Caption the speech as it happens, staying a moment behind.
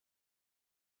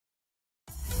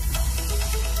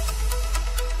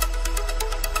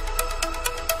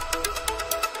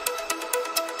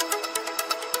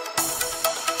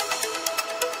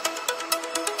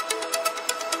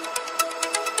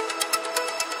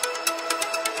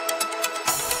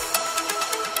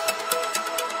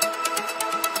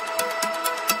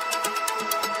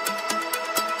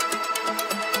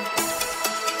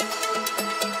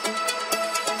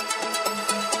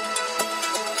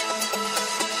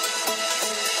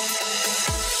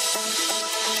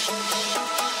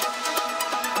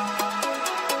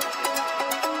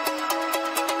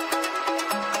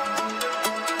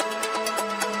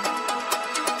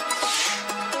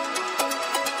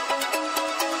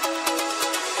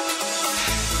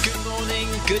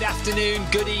good afternoon,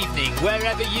 good evening,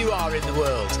 wherever you are in the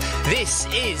world. This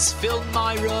is Film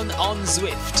My Run on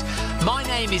Zwift. My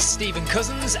name is Stephen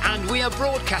Cousins and we are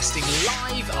broadcasting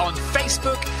live on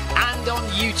Facebook and on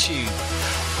YouTube.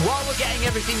 While we're getting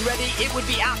everything ready, it would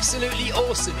be absolutely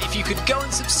awesome if you could go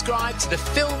and subscribe to the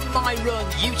Film My Run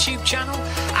YouTube channel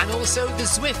and also the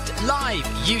Zwift Live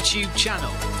YouTube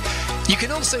channel. You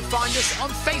can also find us on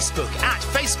Facebook at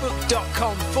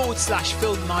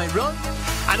facebook.com/filmmyrun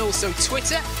and also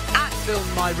Twitter at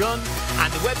filmmyrun,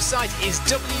 and the website is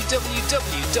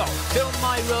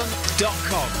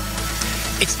www.filmmyrun.com.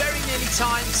 It's very nearly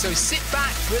time, so sit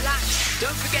back, relax,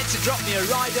 don't forget to drop me a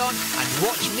ride on and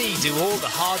watch me do all the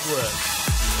hard work.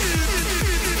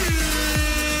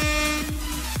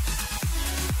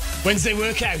 Wednesday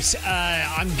workout.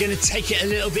 I'm going to take it a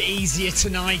little bit easier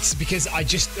tonight because I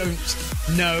just don't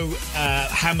know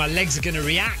how my legs are going to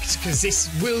react, because this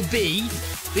will be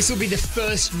the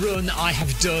first run I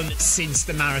have done since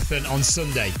the marathon on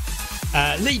Sunday.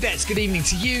 Lee Betts, good evening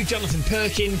to you. Jonathan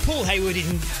Perkin, Paul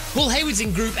Hayward's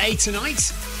in Group A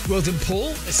tonight. Well done,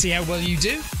 Paul. Let's see how well you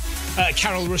do.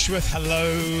 Carol Rushworth,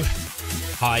 hello.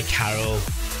 Hi, Carol.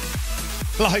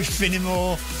 Clive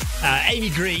Finnemore. Amy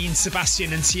Green,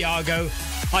 Sebastian and Tiago.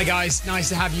 Hi guys, nice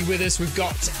to have you with us. We've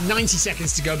got 90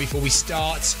 seconds to go before we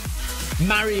start.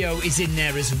 Mario is in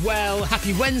there as well.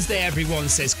 Happy Wednesday everyone,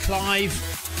 says Clive.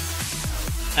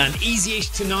 Easy-ish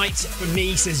tonight for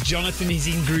me, says Jonathan. He's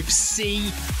in Group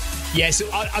C. Yeah, so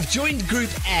I've joined Group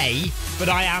A, but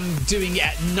I am doing it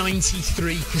at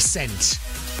 93%.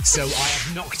 So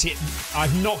I've knocked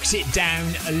it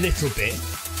down a little bit.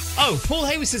 Oh, Paul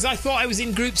Hayward says, I thought I was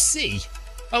in Group C.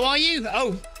 Oh, are you?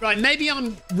 Oh, right. Maybe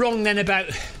I'm wrong then about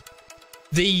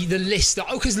the list.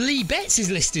 Oh, because Lee Betts is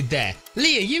listed there.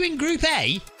 Lee, are you in Group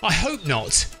A? I hope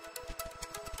not.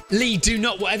 Lee, do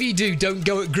not, whatever you do, don't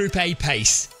go at Group A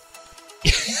pace.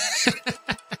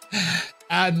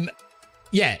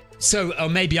 Yeah. So,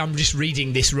 maybe I'm just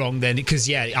reading this wrong then, because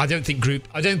I don't think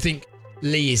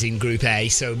Lee is in Group A.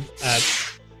 So,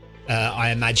 I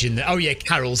imagine that. Oh yeah,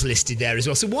 Carol's listed there as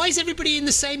well. So why is everybody in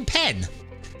the same pen?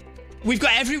 We've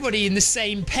got everybody in the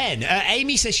same pen.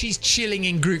 Amy says she's chilling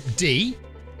in Group D.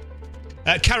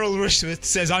 Carol Rushworth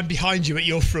says, I'm behind you at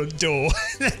your front door.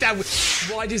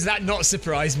 Why does that not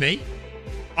surprise me?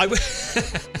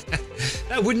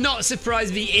 That would not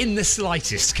surprise me in the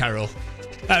slightest, Carol.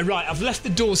 Right, I've left the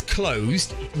doors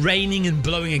closed. It's raining and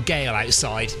blowing a gale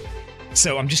outside.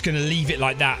 So I'm just going to leave it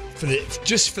like that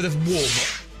just for the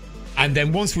warm-up. And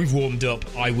then once we've warmed up,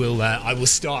 I will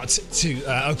start to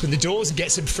open the doors and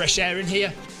get some fresh air in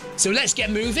here. So let's get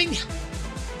moving.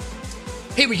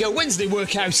 Here we go, Wednesday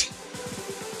workout.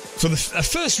 For the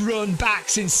first run back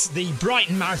since the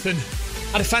Brighton Marathon.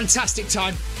 Had a fantastic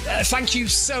time. Thank you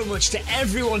so much to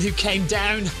everyone who came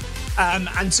down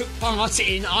and took part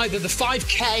in either the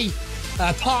 5K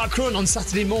park run on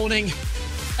Saturday morning.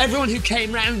 Everyone who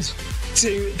came round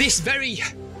to this very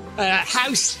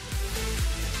house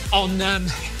on, hang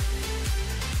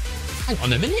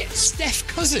on a minute, Steph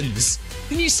Cousins.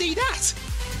 Can you see that?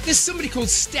 There's somebody called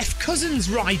Steph Cousins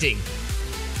riding.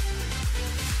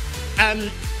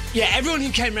 Yeah, everyone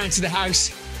who came round to the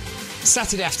house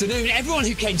Saturday afternoon, everyone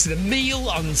who came to the meal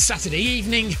on Saturday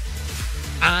evening,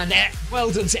 and well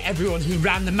done to everyone who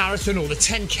ran the marathon or the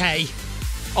 10K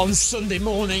on Sunday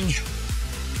morning.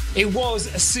 It was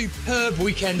a superb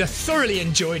weekend. I thoroughly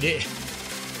enjoyed it.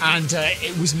 And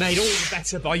it was made all the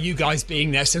better by you guys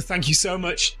being there. So thank you so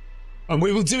much. And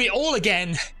we will do it all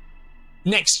again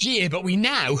next year. But we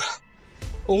now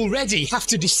already have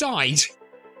to decide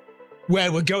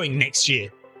where we're going next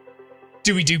year.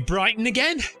 Do we do Brighton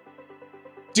again?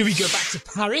 Do we go back to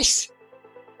Paris?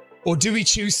 Or do we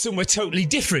choose somewhere totally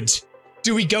different?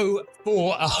 Do we go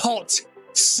for a hot,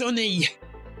 sunny,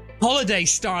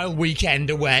 holiday-style weekend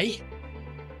away?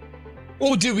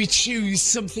 Or do we choose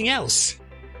something else?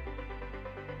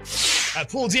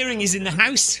 Paul Deering is in the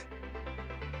house.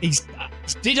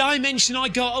 Did I mention I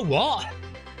got a what?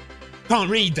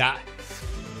 Can't read that.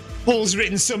 Paul's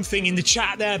written something in the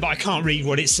chat there, but I can't read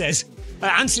what it says.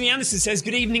 Anthony Anderson says,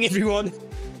 good evening, everyone.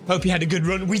 Hope you had a good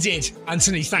run. We did.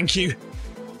 Anthony, thank you.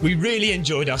 We really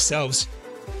enjoyed ourselves.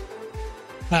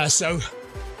 So,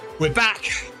 we're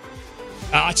back.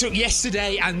 I took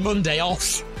yesterday and Monday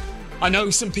off. I know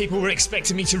some people were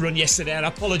expecting me to run yesterday, and I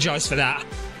apologise for that.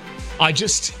 I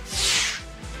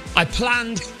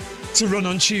planned to run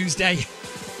on Tuesday,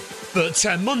 but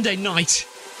Monday night,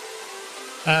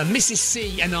 Mrs.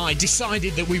 C and I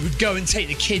decided that we would go and take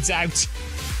the kids out.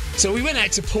 So we went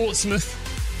out to Portsmouth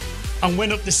and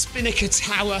went up the Spinnaker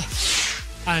Tower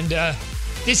and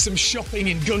did some shopping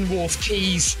in Gunwharf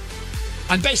Quays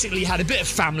and basically had a bit of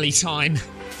family time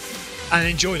and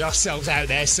enjoyed ourselves out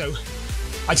there. So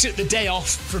I took the day off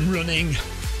from running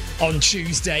on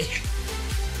Tuesday,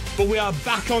 but we are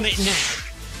back on it now.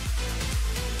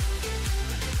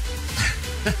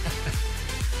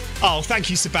 Oh, thank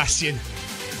you, Sebastian.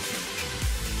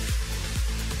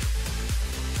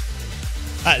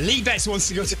 Lee Betts wants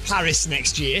to go to Paris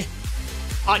next year.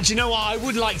 Do you know what? I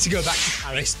would like to go back to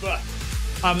Paris, but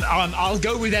I'll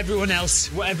go with everyone else,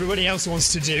 what everybody else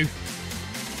wants to do.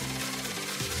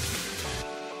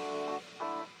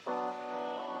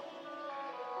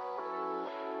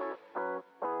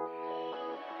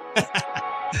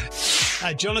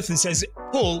 Jonathan says,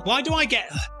 Paul, why do I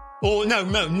get... Or no,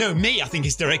 me, I think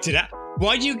it's directed at.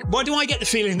 Why do I get the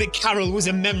feeling that Carol was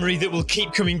a memory that will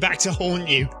keep coming back to haunt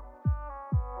you?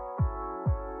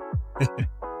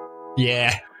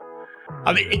 Yeah.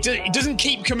 I mean, it doesn't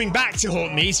keep coming back to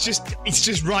haunt me. It's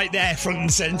just right there, front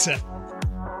and centre,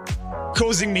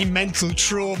 causing me mental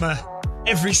trauma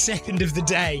every second of the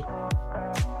day.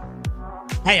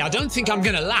 Hey, I don't think I'm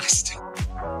going to last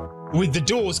with the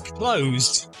doors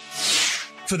closed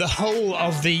for the whole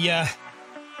of the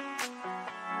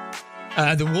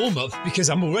warm-up, because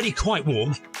I'm already quite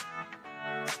warm.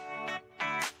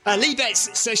 Lee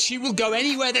Betts says she will go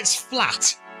anywhere that's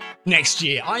flat next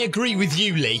year. I agree with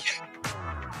you, Lee.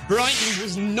 Brighton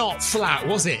was not flat,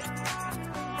 was it?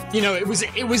 You know, it was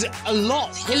a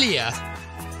lot hillier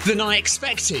than I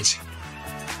expected.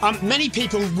 Many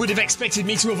people would have expected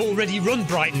me to have already run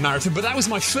Brighton Marathon, but that was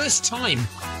my first time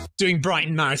doing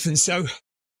Brighton Marathon, so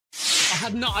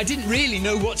I didn't really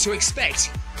know what to expect.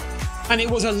 And it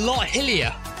was a lot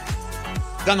hillier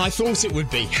than I thought it would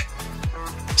be.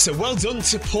 So well done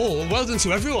to Paul, well done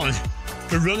to everyone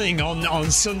for running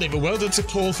on Sunday, but well done to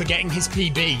Paul for getting his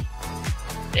PB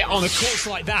on a course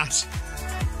like that.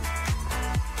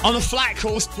 On a flat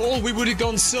course, Paul, we would have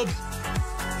gone sub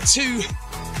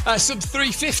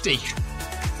 350.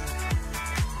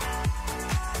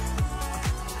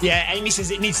 Yeah, Amy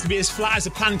says it needs to be as flat as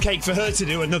a pancake for her to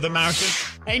do another marathon.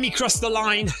 Amy crossed the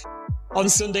line on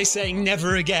Sunday saying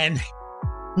never again.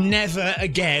 Never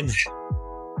again.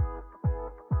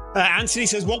 Anthony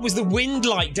says, what was the wind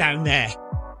like down there?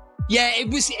 Yeah,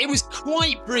 it was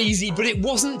quite breezy, but it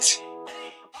wasn't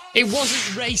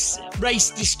race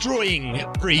destroying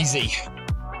breezy.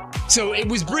 So it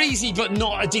was breezy, but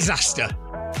not a disaster.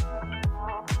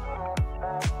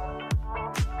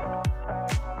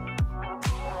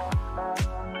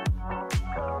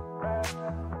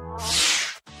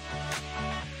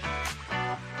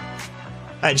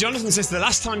 Jonathan says the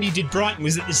last time you did Brighton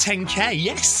was at the 10k.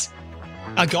 Yes,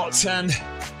 I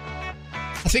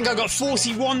think I got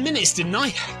 41 minutes, didn't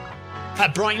I?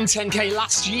 At Brighton 10k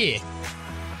last year.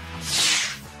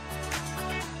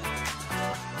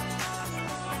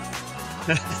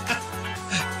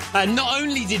 Not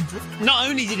only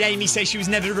did Amy say she was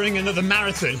never running another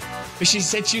marathon, but she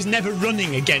said she was never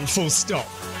running again, full stop.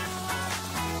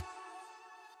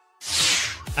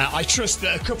 I trust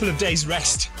that a couple of days'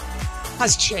 rest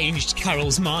has changed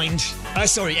Carol's mind.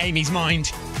 Amy's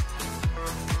mind.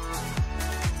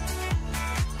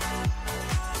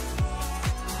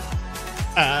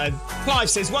 Clive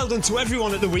says, well done to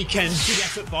everyone at the weekend. Good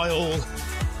effort by all.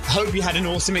 Hope you had an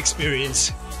awesome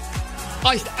experience.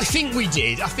 I think we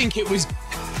did. I think it was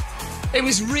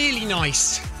really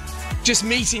nice just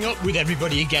meeting up with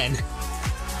everybody again.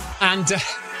 And,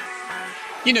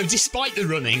 despite the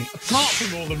running, apart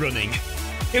from all the running,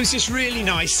 it was just really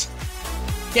nice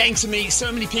getting to meet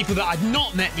so many people that I'd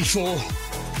not met before,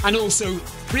 and also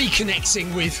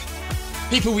reconnecting with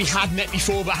people we had met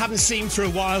before but haven't seen for a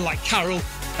while, like Carol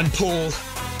and Paul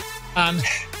and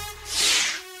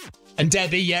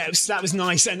Debbie. Yeah, that was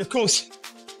nice. And of course,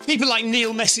 people like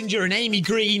Neil Messenger and Amy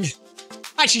Green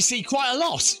I actually see quite a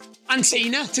lot. And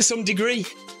Tina, to some degree.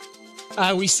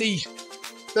 We see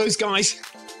those guys,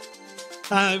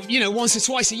 once or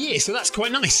twice a year, so that's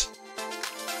quite nice.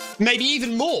 Maybe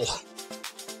even more.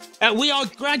 We are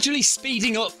gradually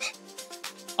speeding up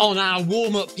on our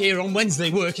warm-up here on Wednesday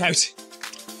workout.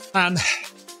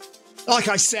 Like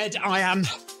I said, I am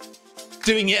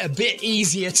doing it a bit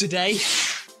easier today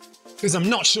because I'm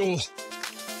not sure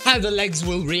how the legs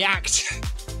will react.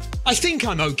 I think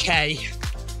I'm okay,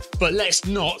 but let's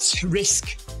not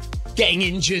risk getting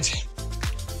injured.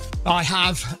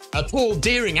 Paul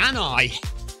Deering and I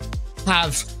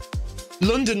have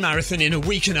London Marathon in a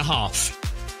week and a half.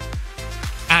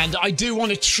 And I do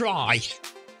want to try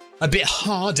a bit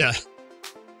harder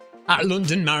at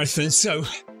London Marathon, so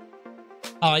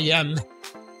I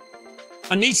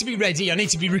need to be ready, I need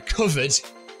to be recovered.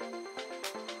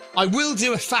 I will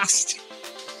do a fast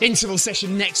interval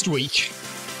session next week.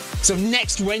 So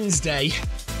next Wednesday,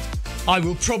 I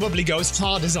will probably go as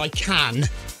hard as I can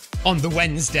on the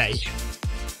Wednesday.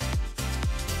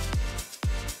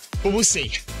 But we'll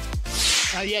see.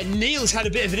 Yeah, Neil's had a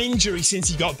bit of an injury since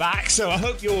he got back, so I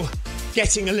hope you're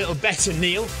getting a little better,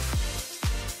 Neil.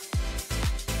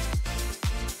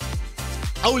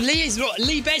 Oh,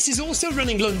 Lee Betts is also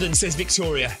running London, says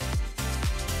Victoria.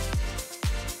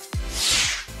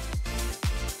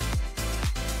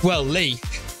 Well, Lee.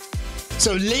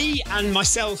 So Lee and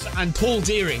myself and Paul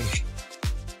Deering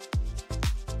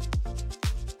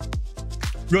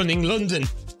running London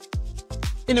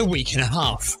in a week and a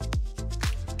half.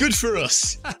 Good for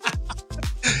us.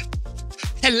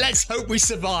 And let's hope we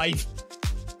survive.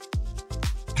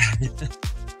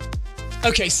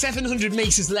 Okay, 700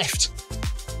 metres left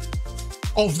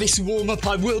of this warm-up.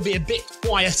 I will be a bit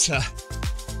quieter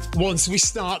once we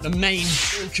start the main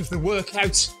bulk of the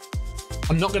workout.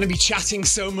 I'm not going to be chatting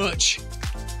so much,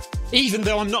 even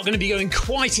though I'm not going to be going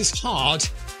quite as hard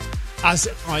as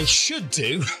I should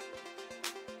do.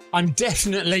 I'm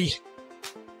definitely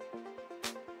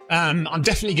going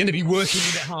to be working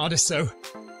a bit harder, so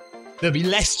there'll be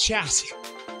less chat.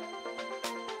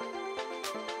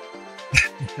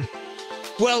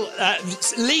 Well,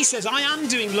 Lee says, I am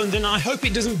doing London. I hope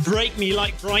it doesn't break me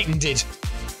like Brighton did.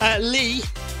 Lee,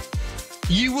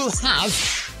 you will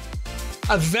have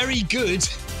a very good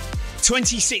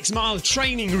 26-mile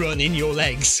training run in your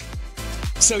legs.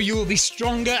 So you will be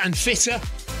stronger and fitter,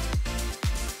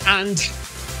 and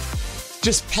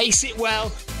just pace it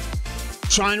well,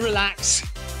 try and relax,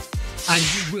 and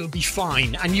you will be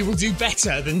fine. And you will do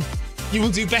better than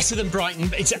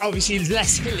Brighton. It's obviously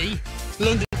less hilly.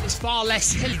 London is far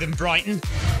less hilly than Brighton,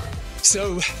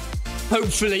 so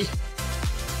hopefully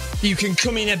you can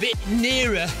come in a bit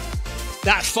nearer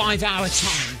that 5-hour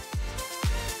time.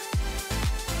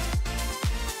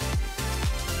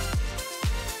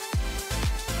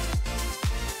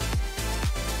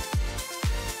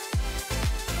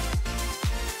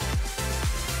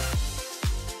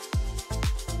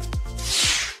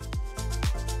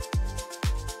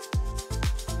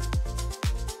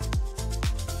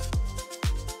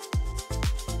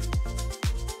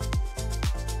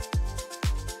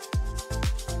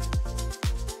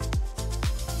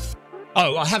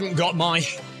 Oh, I haven't got my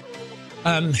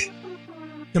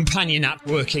companion app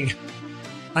working.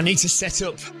 I need to set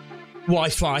up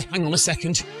Wi-Fi. Hang on a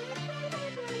second.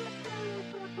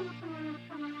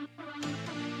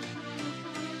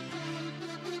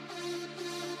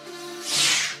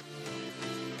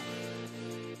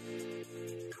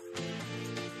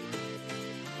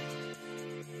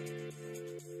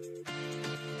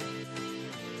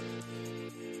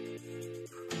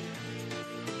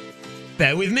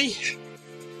 Bear with me.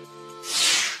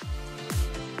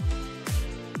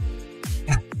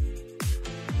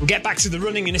 We'll get back to the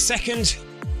running in a second.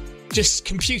 Just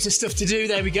computer stuff to do.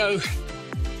 There we go.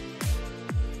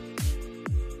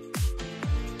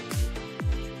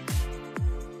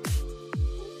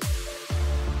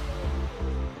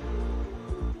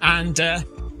 And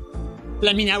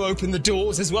let me now open the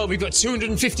doors as well. We've got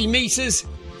 250 metres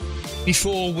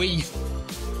before we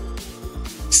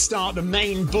start the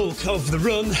main bulk of the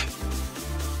run.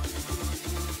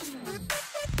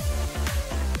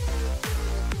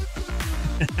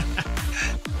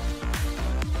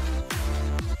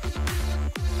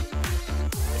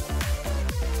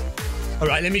 All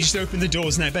right, let me just open the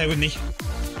doors now, bear with me.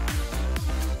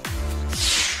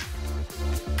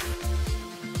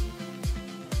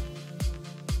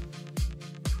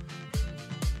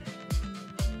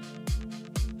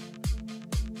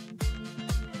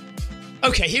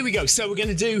 Okay, here we go. So we're going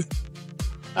to do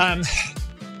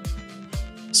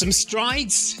some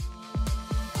strides.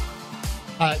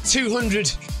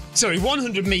 100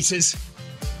 meters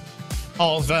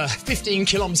of 15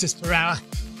 kilometers per hour,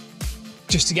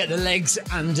 just to get the legs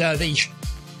and the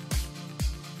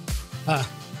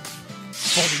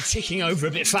body ticking over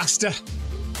a bit faster.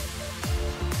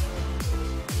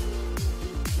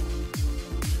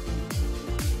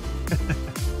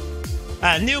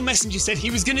 Neil Messenger said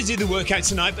he was going to do the workout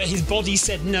tonight, but his body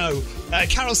said no.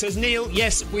 Carol says, Neil,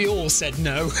 yes, we all said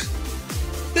no.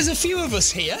 There's a few of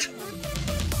us here.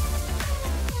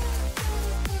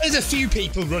 There's a few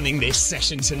people running this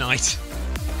session tonight.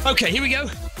 Okay, here we go.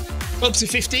 Up to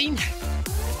 15.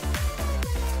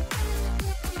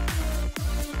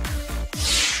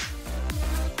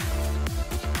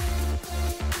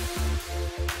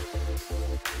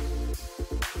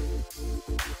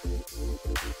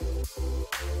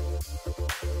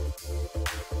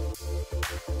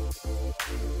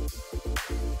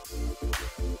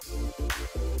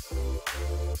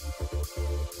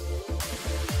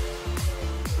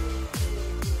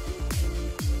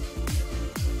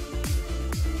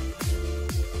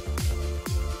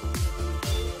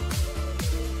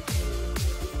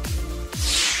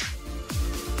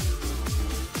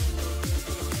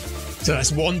 So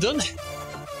that's one done.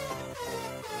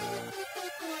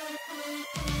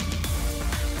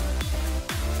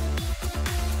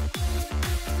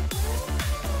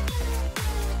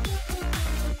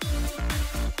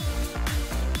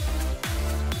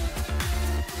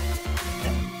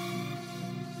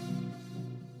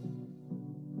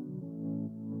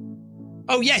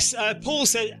 Oh yes, Paul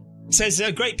says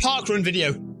a great parkrun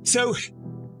video. So,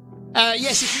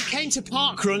 yes, if you came to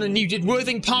parkrun and you did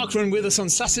Worthing Parkrun with us on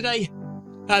Saturday,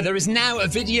 there is now a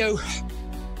video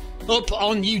up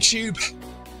on YouTube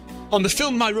on the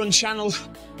Film My Run channel.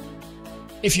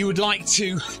 If you would like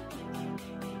to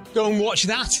go and watch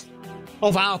that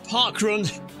of our parkrun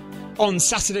on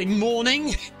Saturday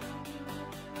morning.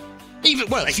 Even,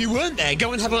 well, if you weren't there,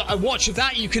 go and have a watch of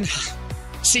that. You can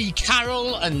see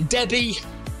Carol and Debbie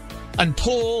and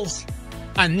Paul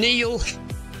and Neil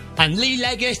and Lee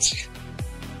Leggett.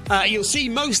 You'll see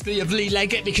mostly of Lee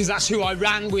Leggett because that's who I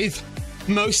ran with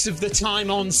most of the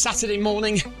time on Saturday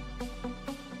morning.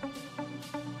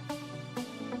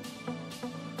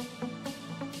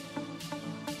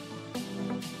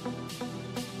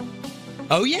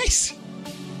 Oh yes,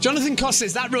 Jonathan Cost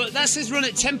says that says run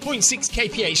at 10.6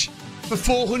 kph for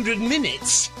 400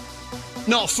 minutes.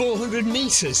 Not 400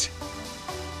 meters.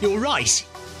 You're right.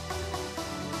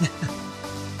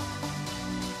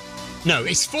 No,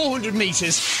 it's 400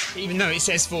 meters, even though it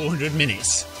says 400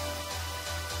 minutes.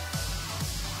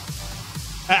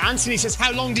 Anthony says,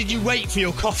 how long did you wait for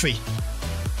your coffee?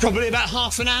 Probably about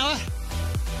half an hour.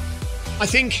 I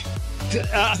think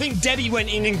Debbie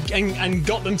went in and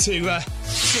got them to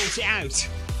sort it out.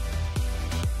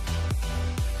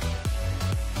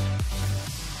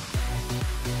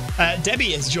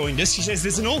 Debbie has joined us. She says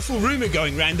there's an awful rumour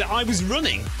going around that I was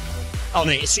running on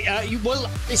it. Well,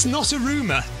 it's not a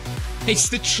rumour. It's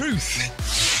the truth.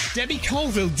 Debbie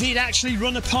Colville did actually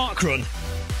run a parkrun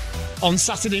on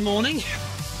Saturday morning.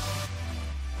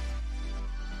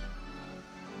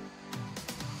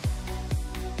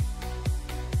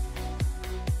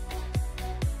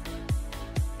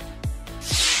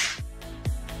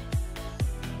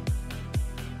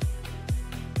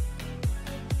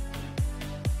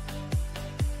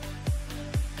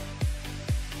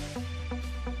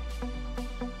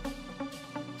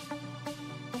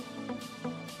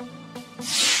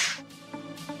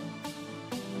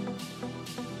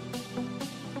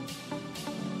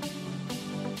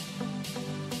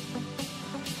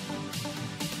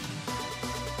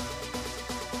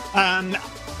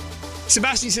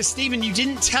 Sebastian says, Stephen, you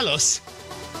didn't tell us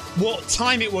what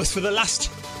time it was for the last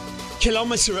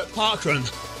kilometre at parkrun.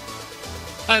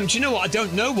 Do you know what? I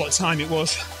don't know what time it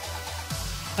was.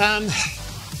 I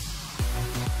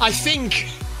think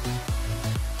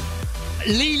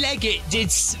Lee Leggett did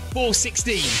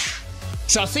 4:16,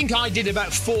 so I think I did about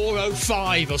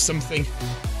 4:05 or something.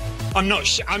 I'm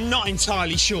not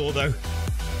entirely sure though,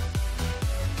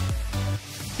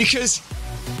 because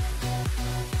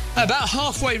about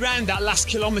halfway round that last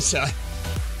kilometre,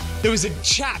 there was a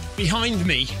chap behind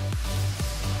me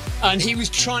and he was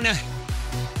trying to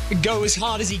go as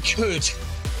hard as he could.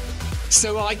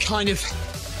 So I kind of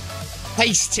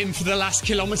paced him for the last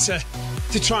kilometre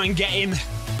to try and get him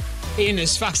in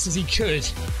as fast as he could.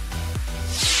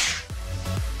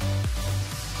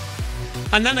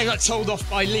 And then I got told off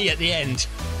by Lee at the end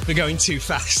for going too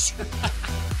fast.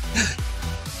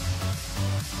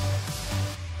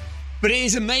 But it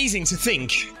is amazing to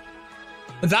think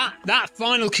that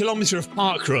final kilometre of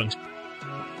parkrun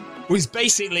was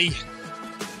basically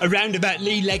around about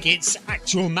Lee Leggett's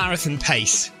actual marathon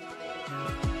pace.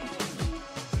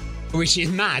 Which is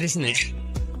mad, isn't it?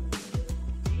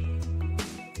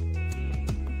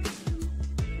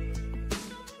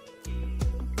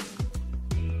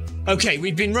 Okay,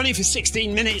 we've been running for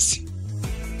 16 minutes.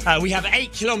 We have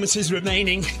 8 kilometres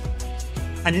remaining.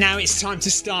 And now it's time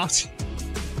to start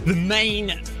the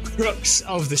main crux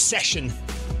of the session.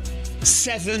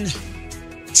 7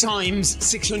 times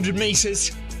 600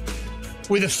 metres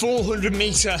with a 400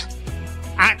 metre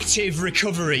active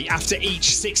recovery after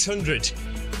each 600.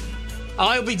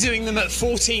 I'll be doing them at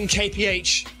 14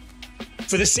 kph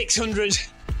for the 600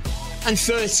 and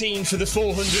 13 for the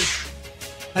 400.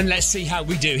 And let's see how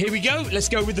we do. Here we go. Let's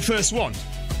go with the first one.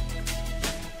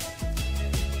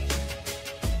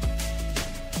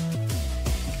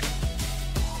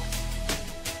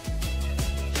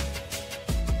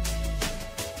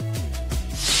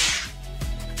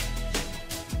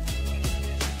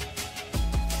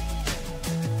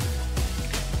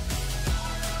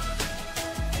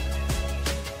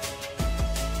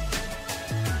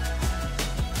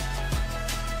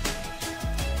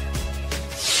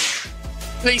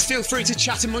 Please feel free to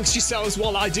chat amongst yourselves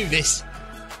while I do this.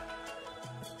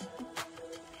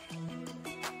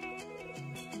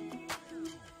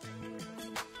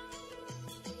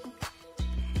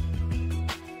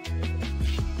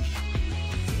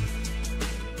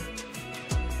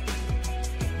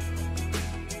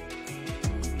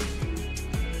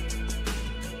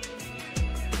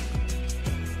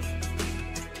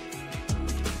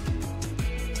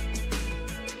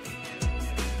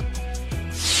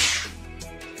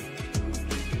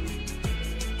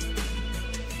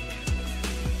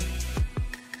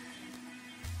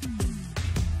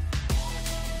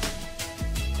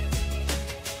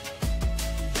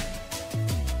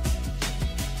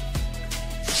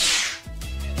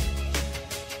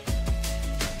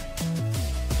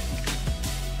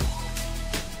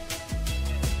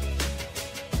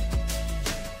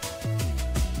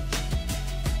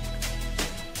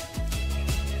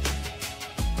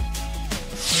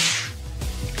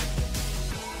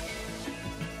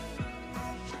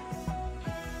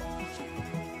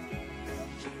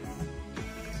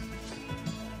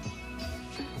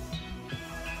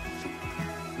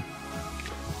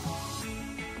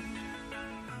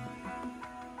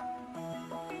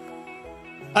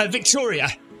 Victoria,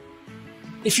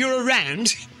 if you're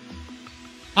around,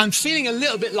 I'm feeling a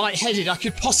little bit lightheaded. I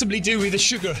could possibly do with a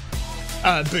sugar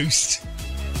boost.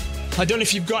 I don't know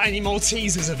if you've got any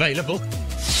Maltesers available.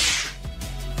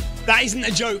 That isn't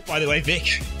a joke, by the way,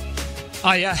 Vic.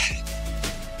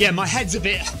 Yeah, my head's a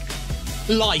bit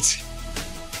light.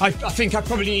 I think I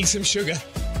probably need some sugar.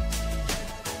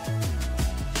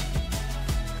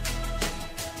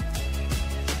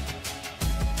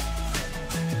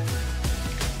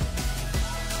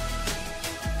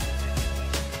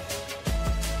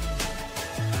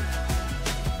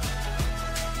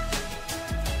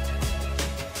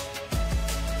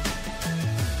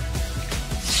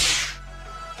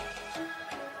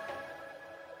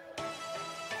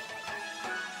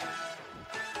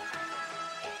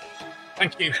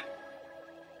 Thank you.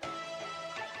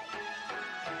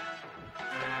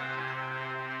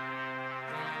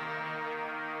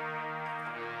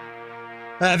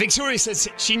 Victoria says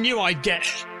she knew I'd get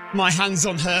my hands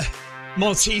on her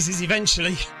Maltesers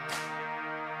eventually.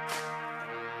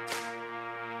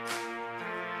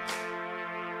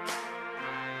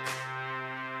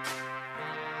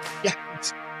 Yeah.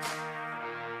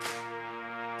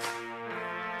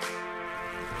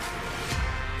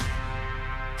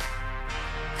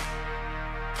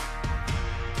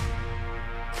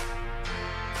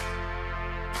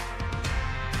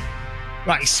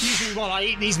 Right, excuse me while I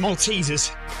eat these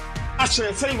Maltesers. Actually,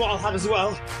 I'll tell you what I'll have as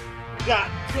well.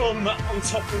 That gum on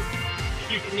top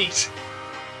of you can eat.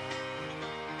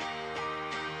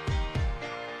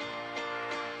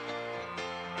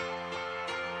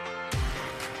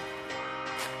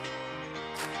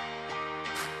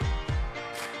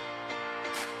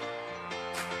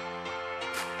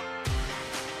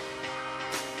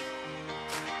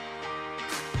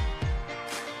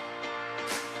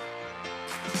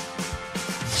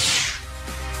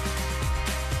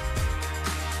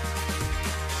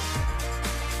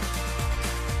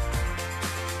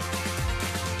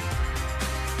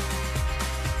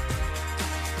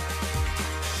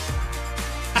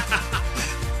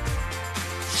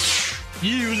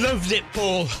 You loved it,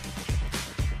 Paul.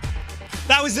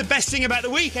 That was the best thing about the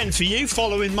weekend for you,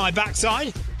 following my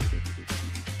backside.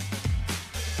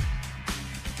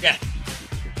 Yeah.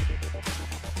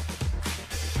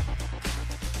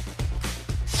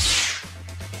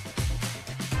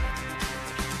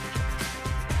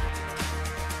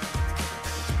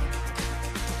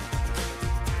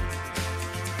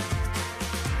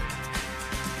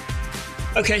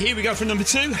 Okay, here we go for number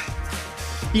 2.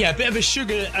 Yeah, a bit of a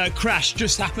sugar crash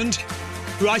just happened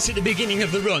right at the beginning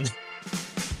of the run.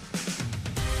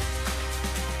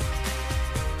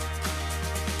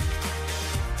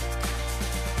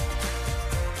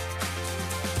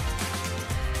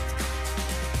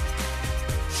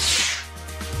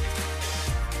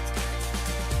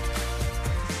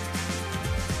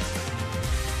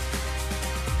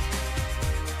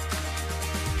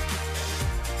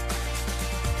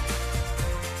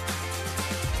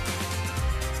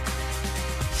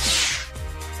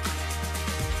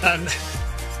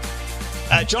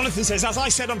 Jonathan says, as I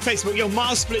said on Facebook, your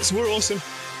mile splits were awesome.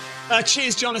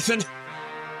 Cheers, Jonathan.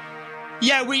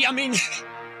 Yeah,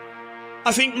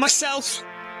 I think myself,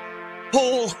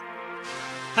 Paul,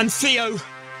 and Theo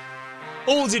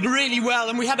all did really well,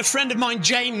 and we had a friend of mine,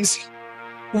 James,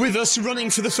 with us running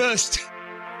for the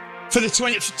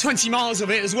 20 miles of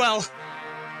it as well.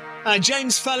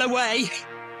 James fell away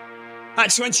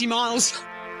at 20 miles.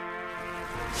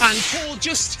 And Paul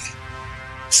just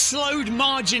slowed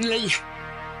marginally.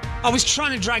 I was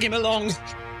trying to drag him along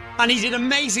and he did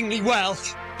amazingly well,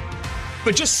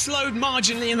 but just slowed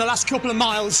marginally in the last couple of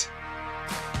miles.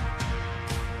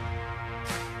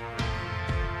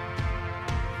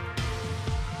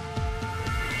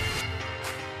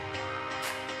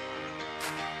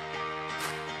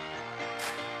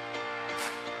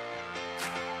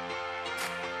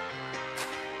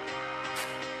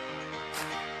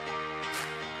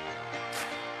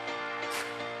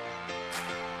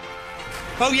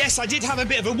 Oh yes, I did have a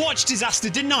bit of a watch disaster,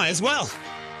 didn't I, as well?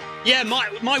 Yeah,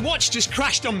 my watch just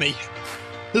crashed on me.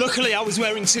 Luckily, I was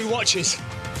wearing 2 watches.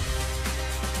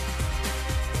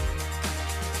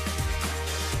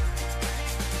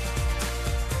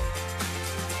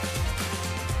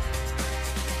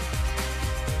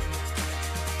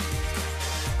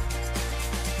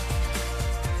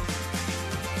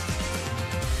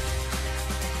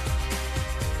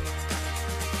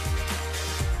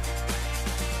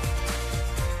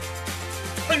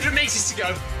 Meters to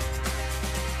go.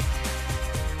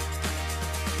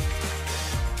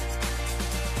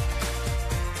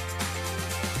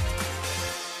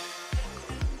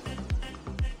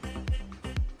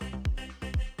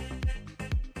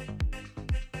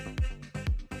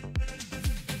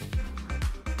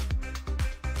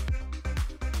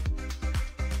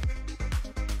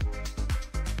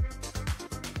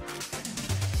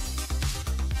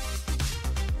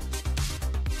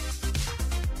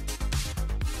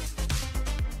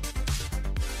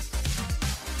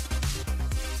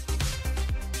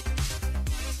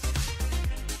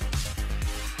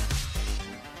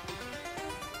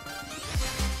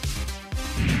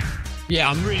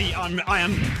 Yeah, I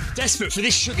am desperate for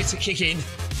this sugar to kick in,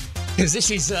 because this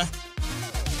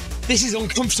is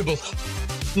uncomfortable.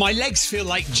 My legs feel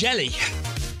like jelly.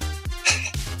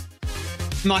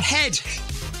 My head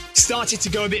started to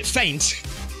go a bit faint.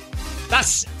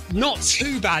 That's not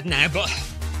too bad now, but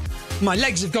my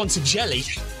legs have gone to jelly.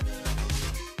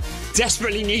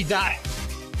 Desperately need that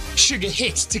sugar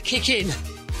hit to kick in.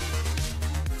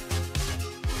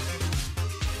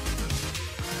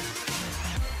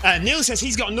 Neil says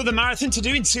he's got another marathon to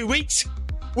do in 2 weeks.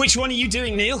 Which one are you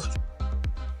doing, Neil?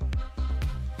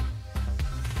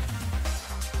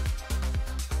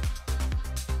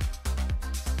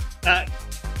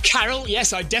 Carol,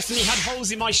 yes, I definitely had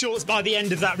holes in my shorts by the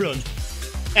end of that run.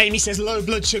 Amy says low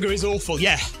blood sugar is awful.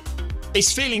 Yeah,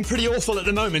 it's feeling pretty awful at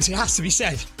the moment, it has to be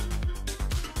said.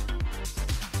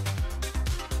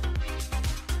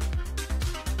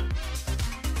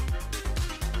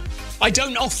 I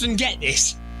don't often get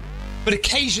this, but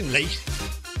occasionally,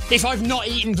 if I've not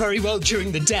eaten very well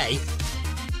during the day,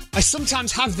 I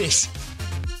sometimes have this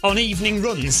on evening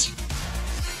runs.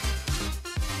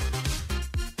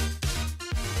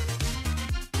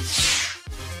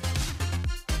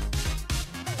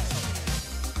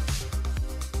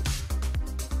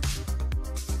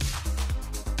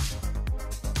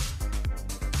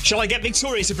 Shall I get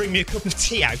Victoria to bring me a cup of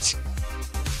tea out?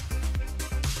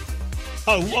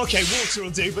 Oh, okay, water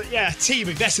will do, but yeah, tea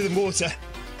would be better than water.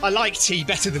 I like tea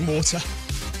better than water.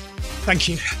 Thank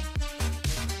you.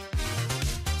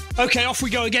 Okay, off we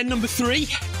go again, number 3.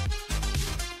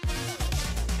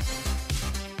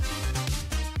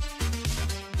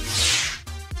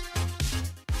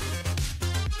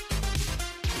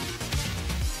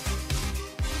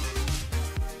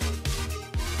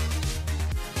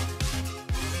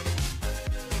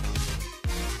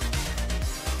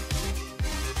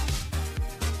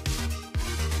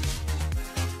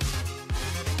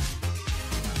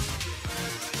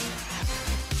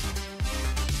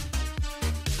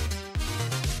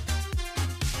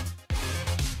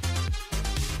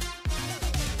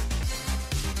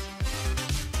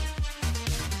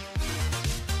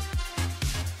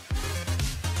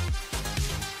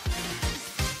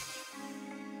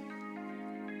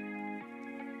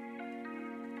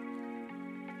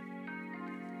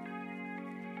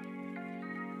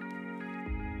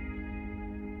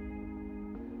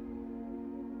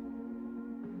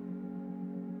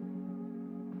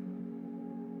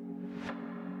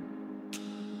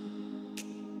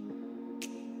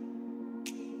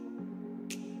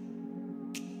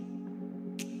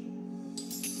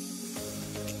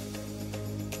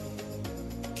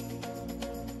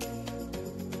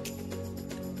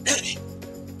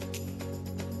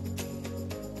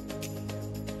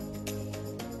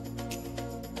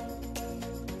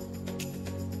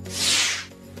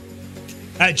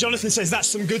 Jonathan says that's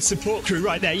some good support crew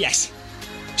right there. Yes,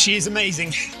 she is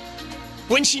amazing.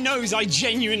 When she knows I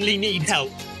genuinely need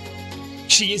help,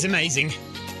 she is amazing.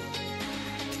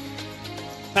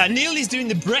 Neil is doing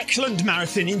the Brighton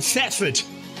Marathon in Thetford.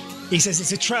 He says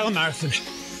it's a trail marathon.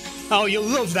 Oh, you'll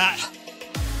love that.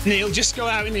 Neil, just go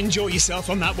out and enjoy yourself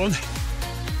on that one.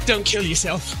 Don't kill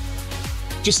yourself.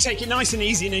 Just take it nice and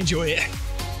easy and enjoy it.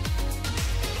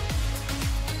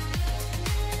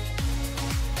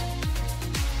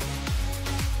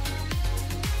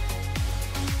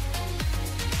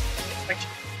 Thank you.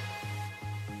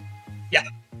 Yeah.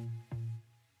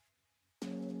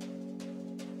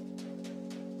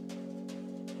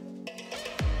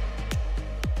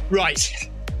 Right,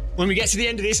 when we get to the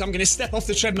end of this, I'm going to step off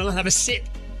the treadmill and have a sip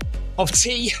of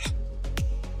tea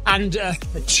and a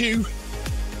chew,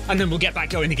 and then we'll get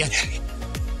back going again.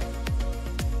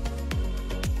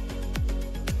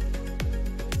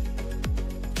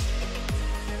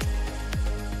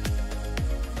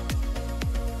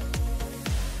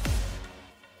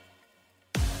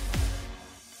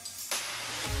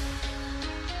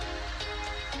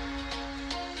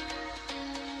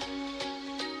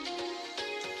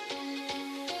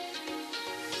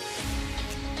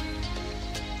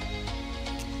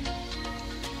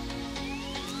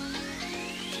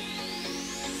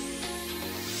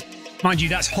 Mind you,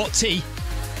 that's hot tea.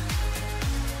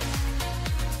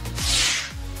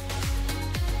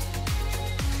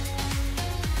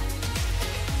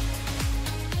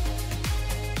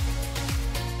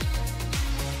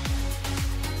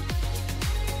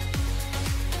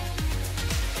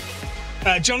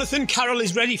 Jonathan, Carol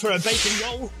is ready for a bacon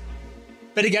roll.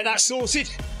 Better get that sorted.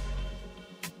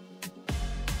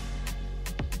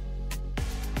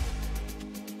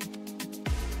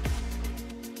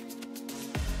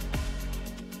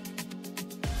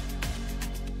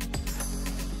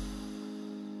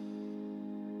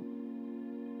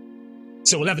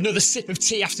 So we'll have another sip of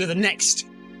tea after the next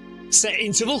set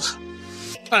interval.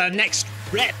 Next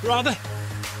rep, rather.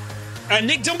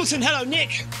 Nick Dumbleton, hello,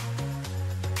 Nick.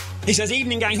 He says,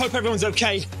 evening gang, hope everyone's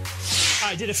okay.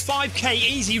 I did a 5k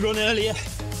easy run earlier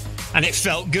and it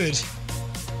felt good.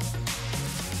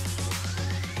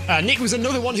 Nick was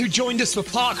another one who joined us for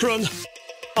Park Run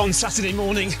on Saturday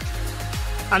morning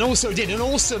and also did an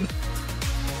awesome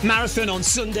marathon on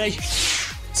Sunday.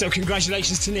 So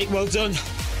congratulations to Nick, well done.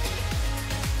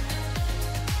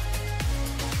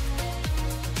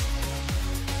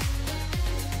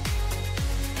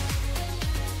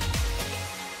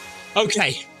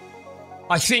 Okay,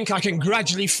 I think I can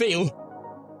gradually feel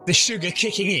the sugar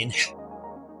kicking in.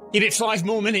 Give it 5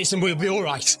 more minutes and we'll be all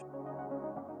right.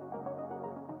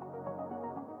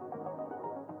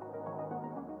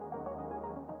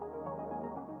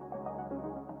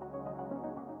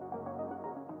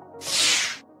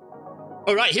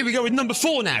 All right, here we go with number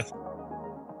 4 now.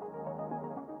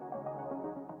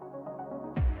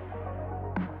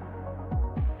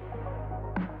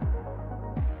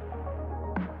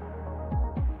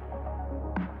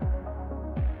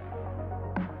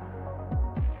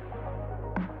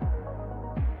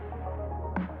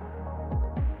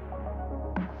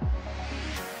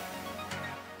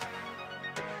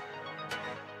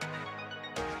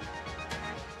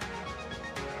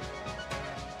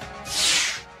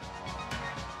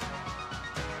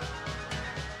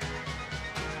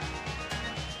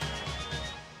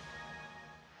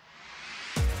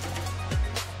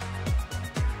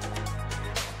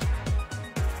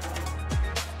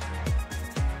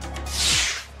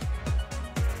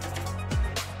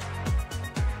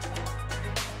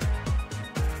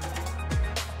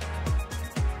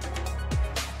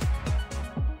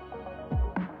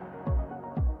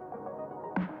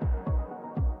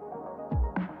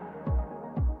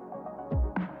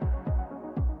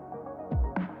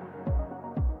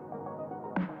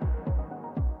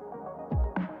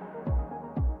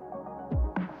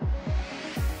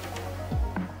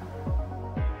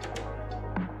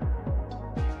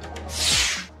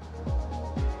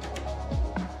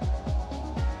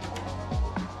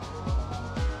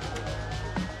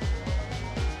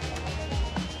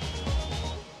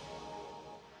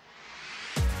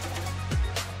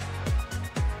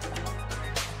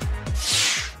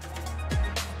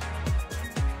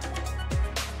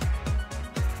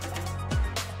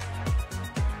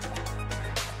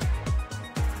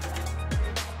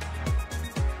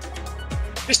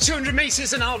 Just 200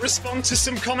 metres and I'll respond to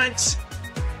some comments.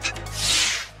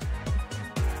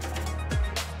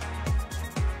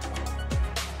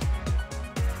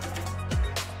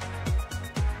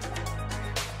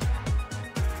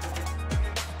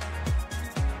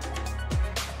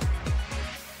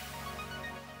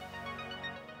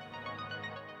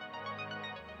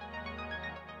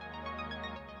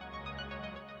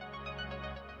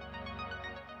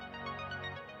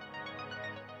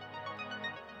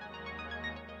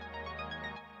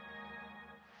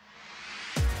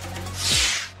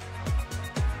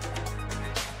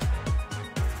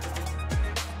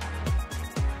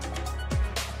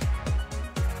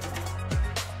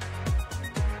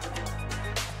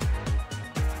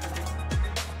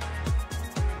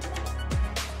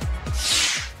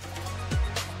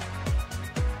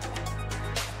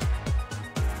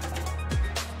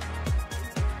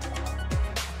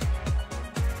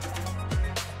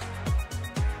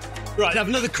 Right, have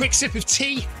another quick sip of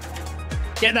tea.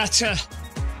 Get that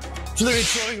fluid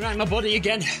flowing around my body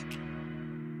again.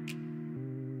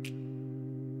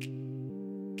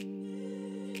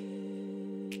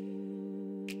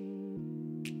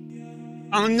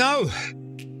 Oh no!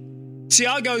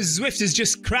 Tiago's Zwift has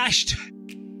just crashed.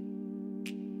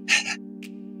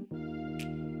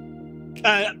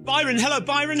 Byron, hello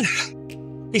Byron.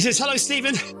 He says, hello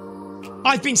Stephen.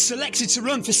 I've been selected to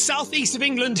run for South East of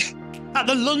England at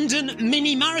the London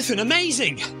Mini Marathon.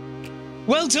 Amazing.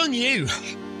 Well done you.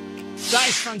 That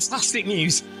is fantastic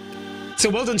news. So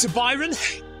well done to Byron.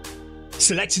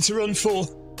 Selected to run for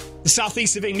the South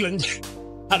East of England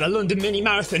at the London Mini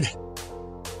Marathon.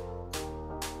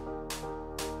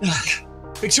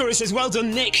 Victoria says, well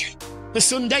done Nick. For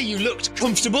Sunday you looked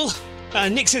comfortable.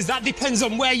 Nick says, that depends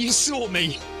on where you saw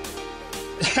me.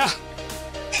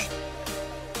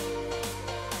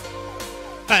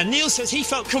 Neil says he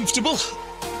felt comfortable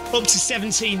up to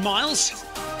 17 miles.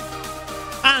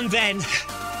 And then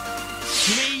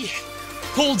me,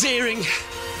 Paul Deering,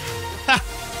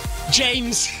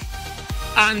 James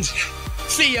and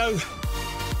Theo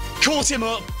caught him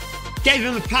up, gave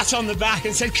him a pat on the back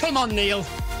and said, come on Neil,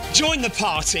 join the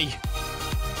party.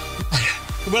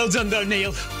 Well done though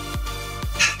Neil.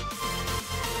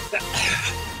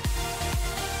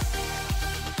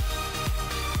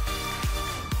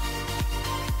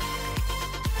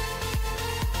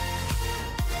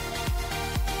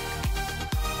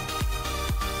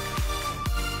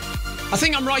 I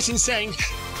think I'm right in saying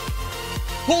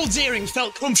Paul Deering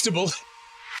felt comfortable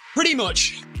pretty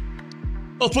much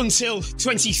up until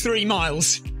 23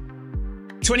 miles,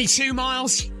 22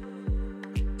 miles,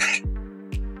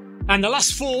 and the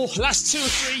last two or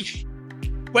three,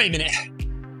 wait a minute,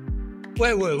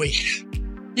 where were we?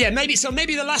 Yeah, maybe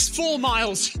the last 4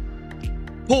 miles,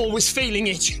 Paul was feeling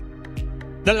it.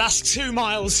 The last 2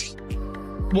 miles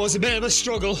was a bit of a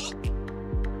struggle.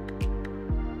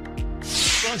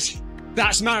 But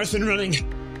that's marathon running.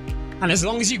 And as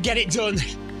long as you get it done,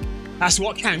 that's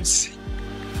what counts.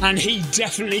 And he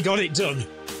definitely got it done.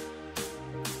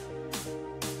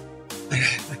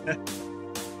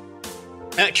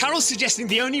 Carol's suggesting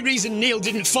the only reason Neil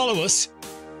didn't follow us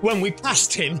when we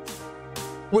passed him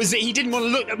was that he didn't want to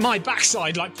look at my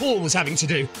backside like Paul was having to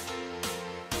do.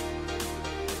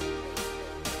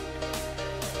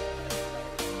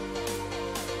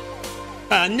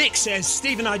 Nick says,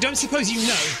 Stephen, I don't suppose you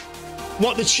know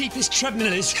what the cheapest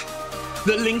treadmill is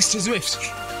that links to Zwift.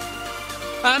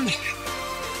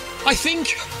 I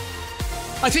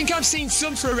think I've seen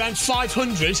some for around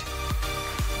 500,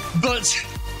 but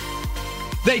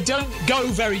they don't go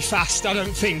very fast, I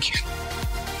don't think.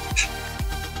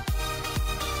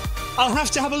 I'll have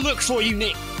to have a look for you,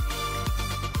 Nick.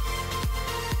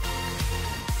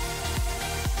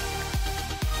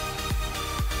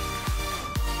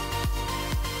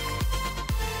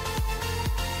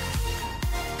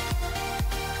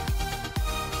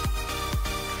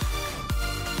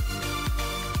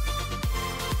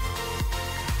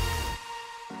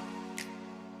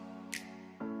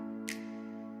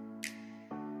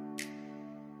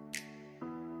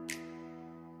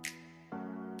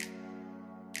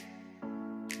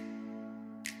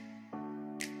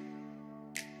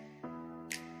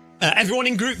 Everyone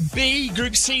in Group B,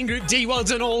 Group C and Group D, well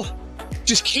done all.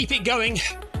 Just keep it going.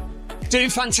 Doing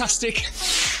fantastic.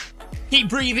 Keep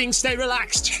breathing, stay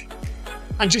relaxed,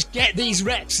 and just get these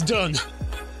reps done.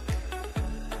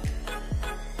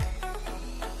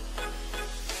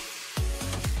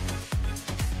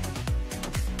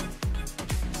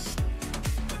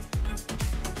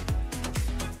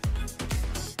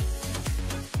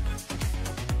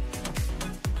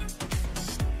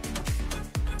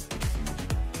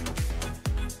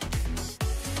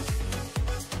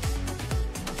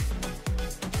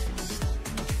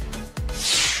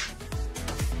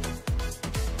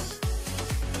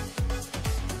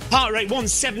 Heart rate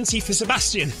 170 for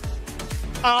Sebastian.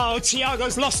 Oh,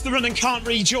 Tiago's lost the run and can't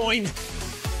rejoin.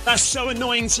 That's so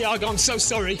annoying, Tiago. I'm so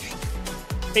sorry.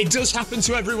 It does happen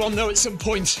to everyone, though, at some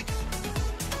point.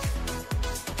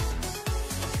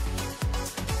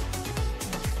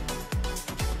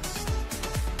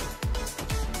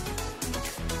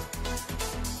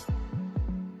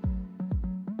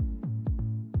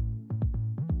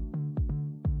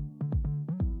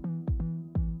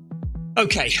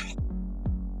 Okay.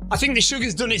 I think the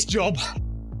sugar's done its job.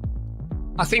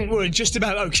 I think we're just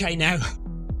about okay now.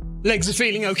 Legs are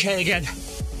feeling okay again.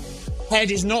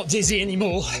 Head is not dizzy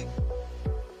anymore.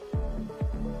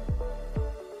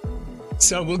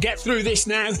 So we'll get through this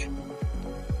now.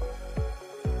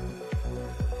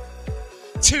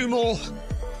 2 more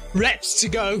reps to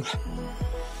go.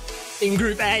 in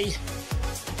Group A.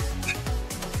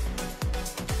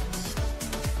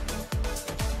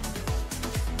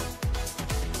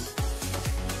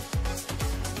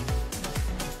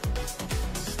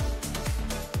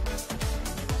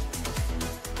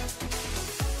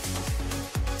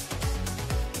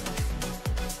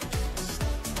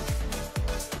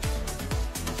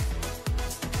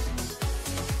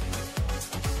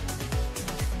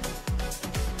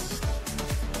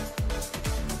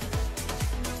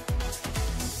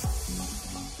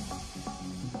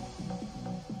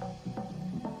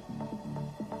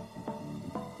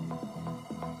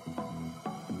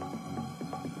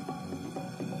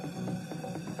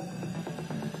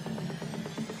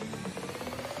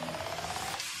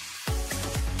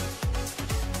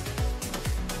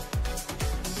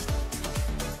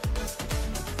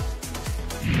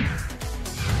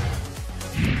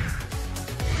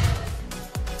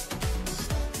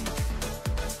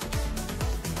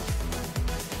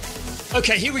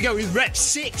 Okay, here we go with rep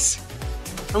 6,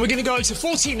 and we're going to go to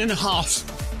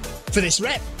 14.5 for this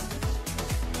rep.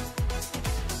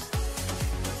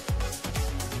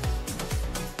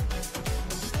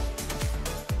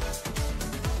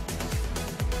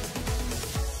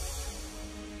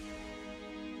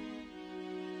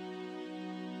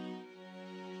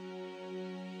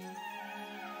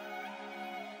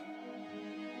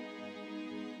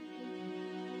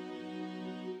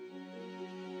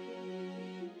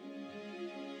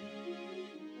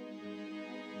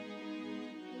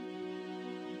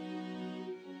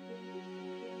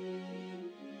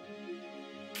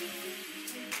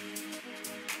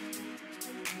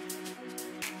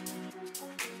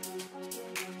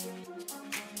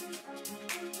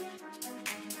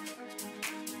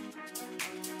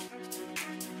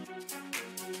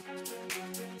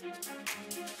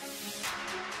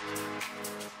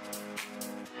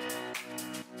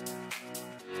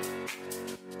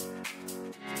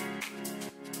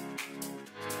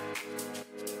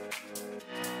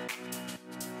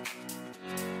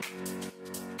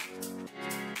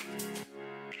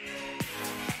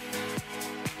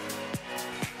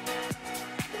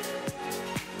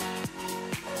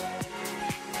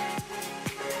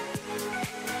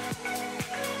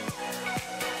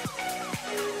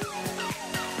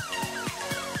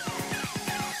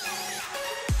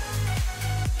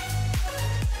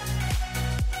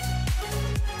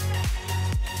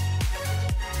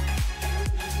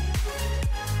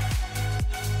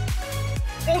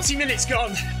 Minutes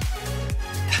gone.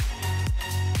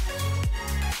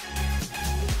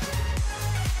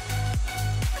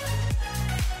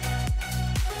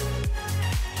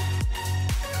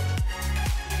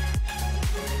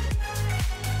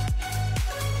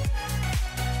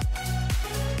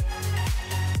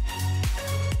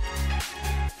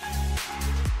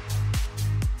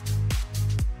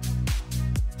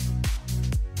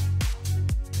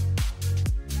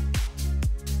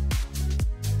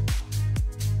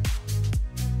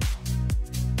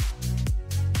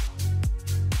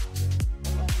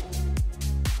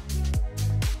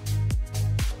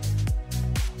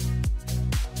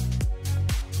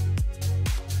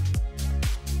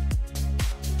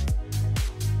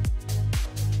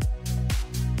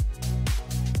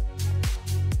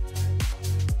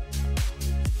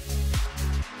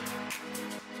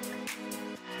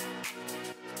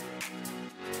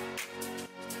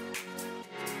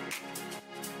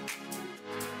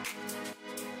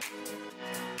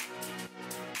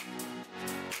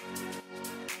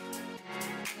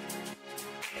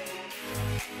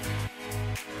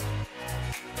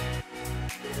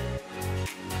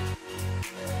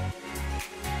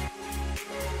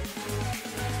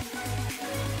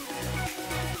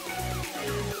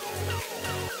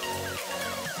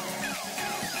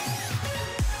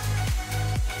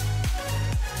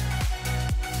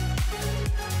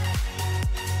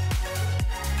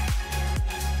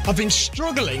 I've been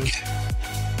struggling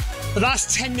for the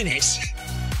last 10 minutes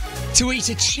to eat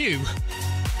a chew.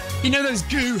 You know those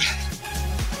goo,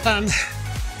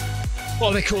 what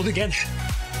are they called again?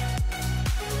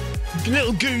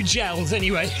 Little goo gels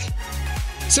anyway.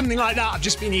 Something like that I've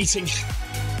just been eating.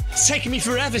 It's taken me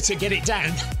forever to get it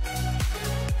down.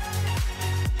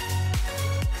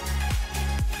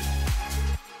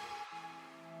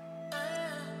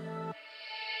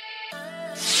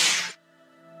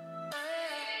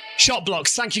 Shot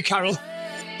blocks, thank you, Carol.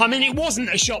 I mean, it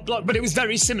wasn't a shot block, but it was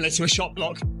very similar to a shot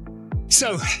block.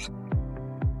 So,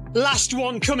 last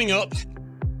one coming up,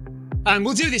 and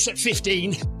we'll do this at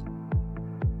 15,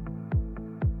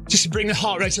 just to bring the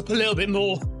heart rate up a little bit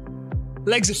more.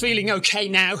 Legs are feeling okay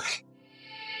now,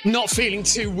 not feeling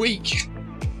too weak.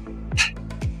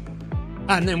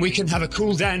 And then we can have a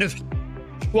cool down of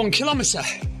 1 kilometre.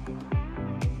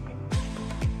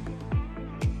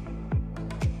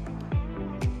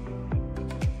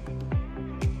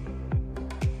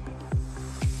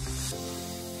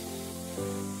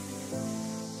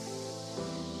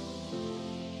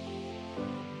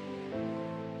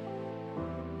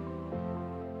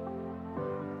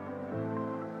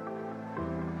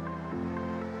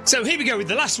 So here we go with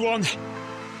the last one. 3,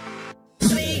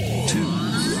 2,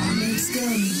 1, let's go.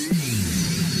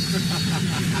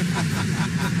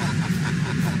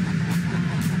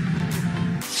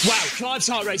 Wow, Clive's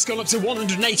heart rate's gone up to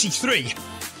 183.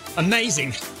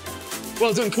 Amazing.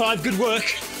 Well done, Clive, good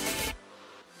work.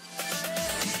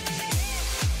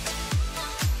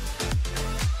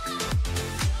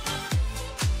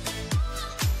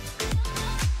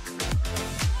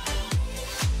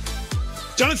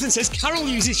 Jonathan says Carol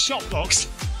uses shot blocks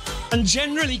and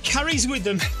generally carries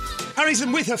them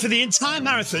with her for the entire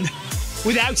marathon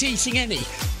without eating any.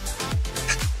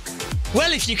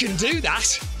 Well, if you can do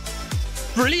that,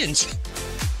 brilliant.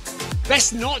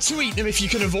 Best not to eat them if you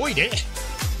can avoid it.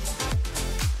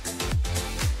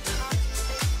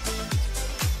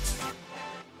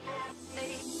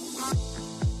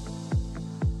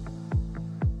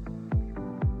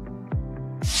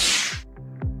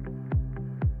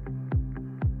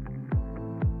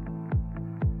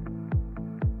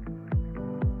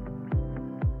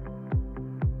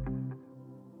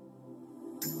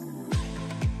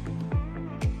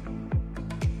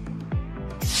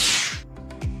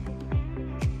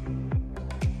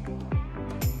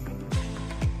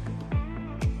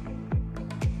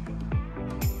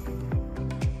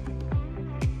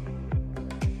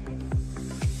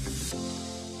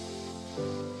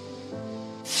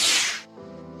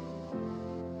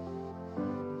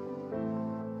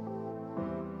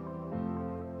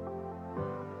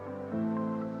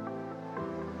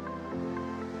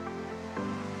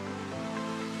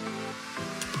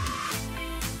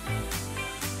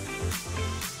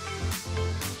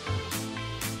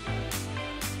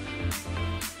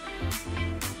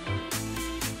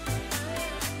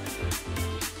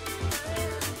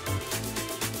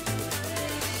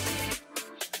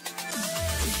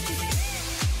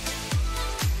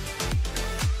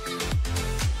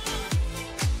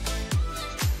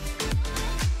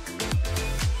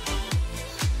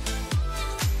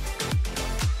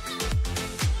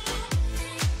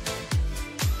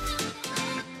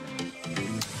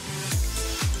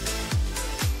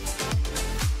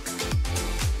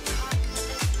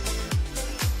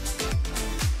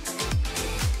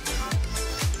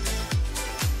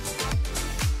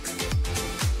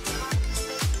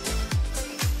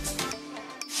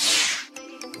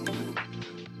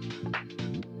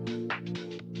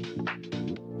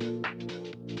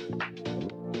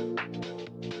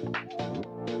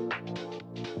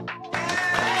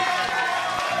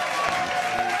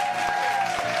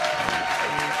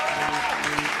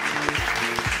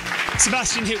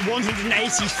 Sebastian hit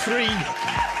 183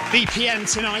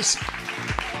 BPM tonight.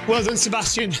 Well done,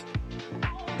 Sebastian.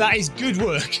 That is good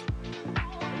work.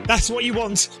 That's what you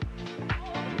want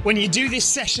when you do this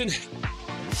session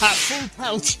at full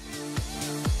pelt.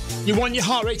 You want your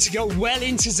heart rate to go well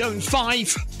into zone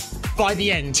 5 by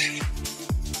the end.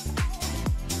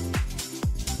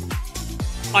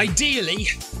 Ideally,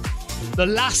 the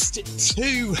last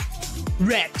 2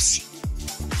 reps,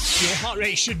 your heart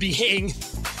rate should be hitting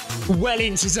well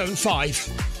into zone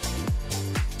 5.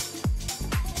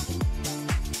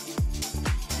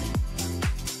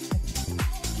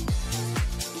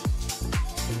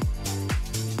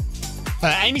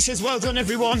 Amy says, well done,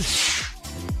 everyone.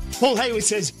 Paul Hayward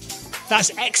says,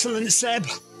 that's excellent, Seb.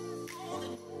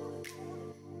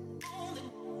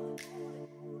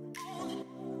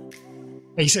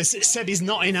 He says, Seb is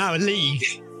not in our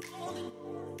league.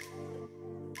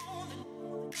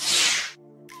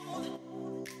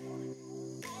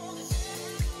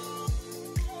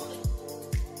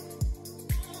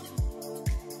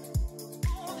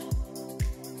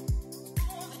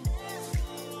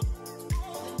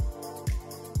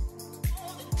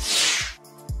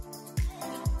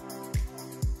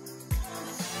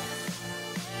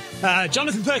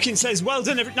 Jonathan Perkins says, well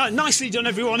done, nicely done,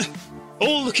 everyone.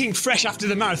 All looking fresh after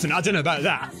the marathon. I don't know about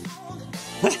that.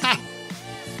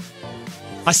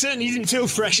 I certainly didn't feel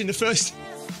fresh in the first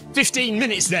 15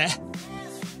 minutes there.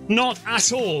 Not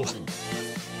at all.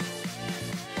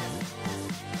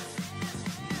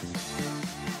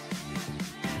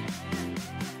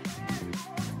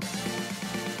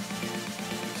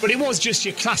 But it was just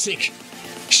your classic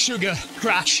sugar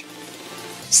crash.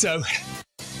 So,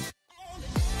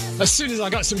 as soon as I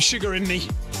got some sugar in me,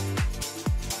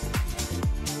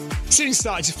 soon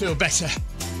started to feel better.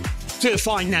 Feel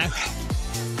fine now.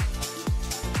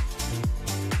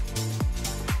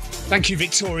 Thank you,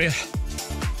 Victoria,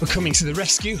 for coming to the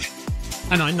rescue.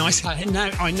 And I now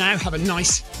have a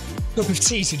nice cup of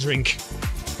tea to drink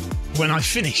when I've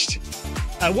finished.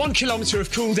 1 kilometre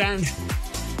of cool down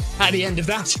at the end of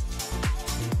that.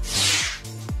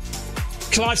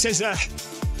 Clive says,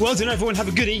 well done everyone, have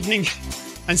a good evening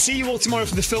and see you all tomorrow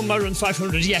for the Film My Run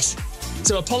 500. Yes,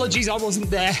 so apologies I wasn't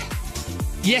there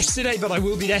yesterday, but I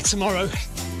will be there tomorrow,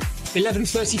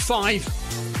 11:35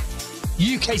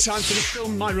 UK time for the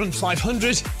Film My Run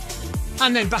 500,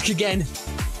 and then back again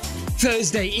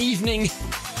Thursday evening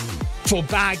for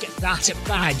Bag That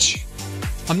Badge.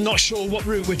 I'm not sure what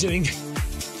route we're doing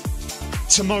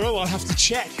tomorrow, I'll have to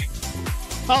check.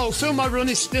 Oh, Film My Run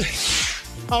is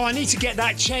oh, I need to get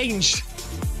that changed.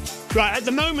 Right, at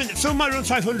the moment, Film My Run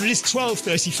 500 is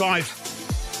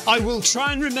 12:35. I will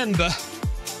try and remember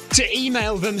to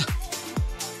email them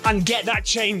and get that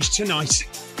changed tonight.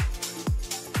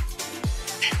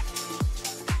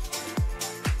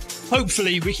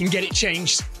 Hopefully we can get it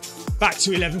changed back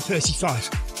to 11:35.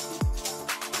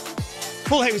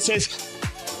 Paul Hayward says,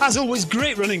 as always,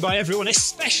 great running by everyone,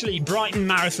 especially Brighton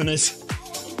marathoners.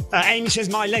 Amy says,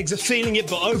 my legs are feeling it,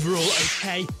 but overall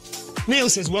okay. Neil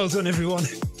says, well done everyone.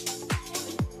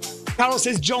 Carol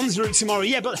says, John's route tomorrow.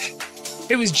 Yeah, but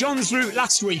it was John's route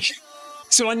last week,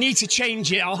 so I need to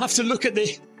change it. I'll have to look at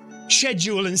the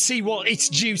schedule and see what it's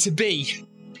due to be.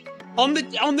 On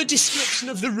the description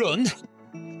of the run,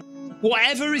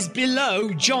 whatever is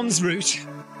below John's route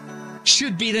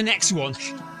should be the next one.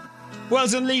 Well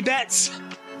done, Lee Betts.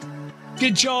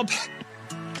 Good job.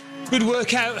 Good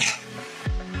workout.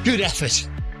 Good effort.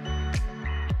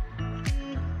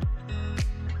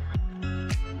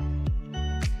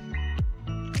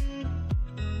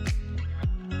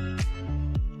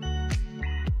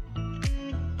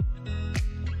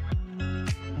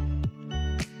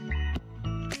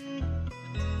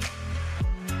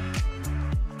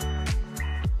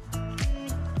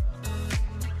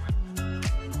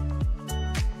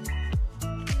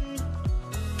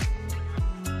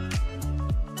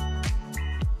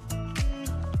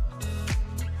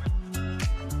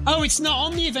 Oh, it's not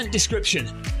on the event description.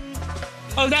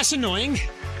 Oh, that's annoying.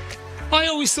 I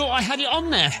always thought I had it on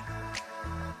there.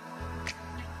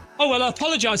 Oh, well, I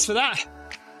apologise for that.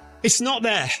 It's not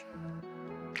there.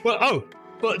 Well, oh,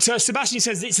 but Sebastian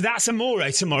says that's Amore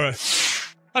tomorrow.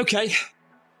 Okay.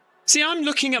 See, I'm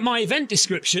looking at my event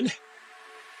description,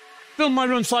 Film My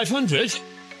Run 500,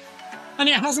 and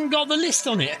it hasn't got the list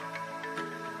on it.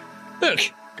 Look.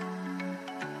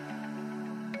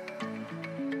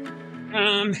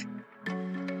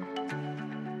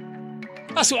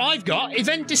 That's what I've got.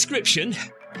 Event description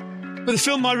for the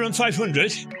Film My Run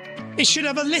 500. It should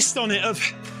have a list on it of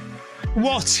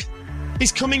what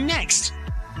is coming next,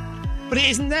 but it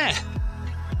isn't there.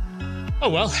 Oh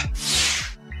well.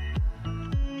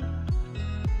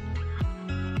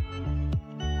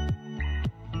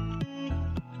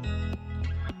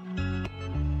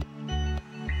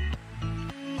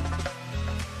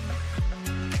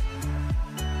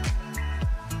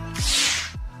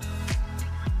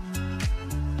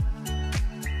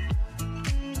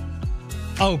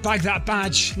 Oh, bag that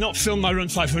badge, not Film My Run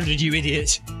 500, you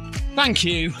idiot. Thank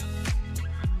you.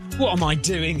 What am I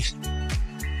doing?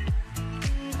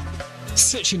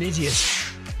 Such an idiot.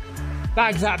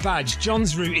 Bag that badge.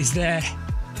 John's route is there.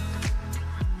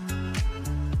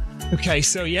 Okay,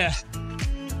 so yeah.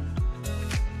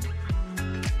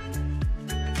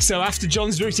 So after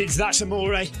John's route, it's That's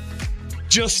Amore.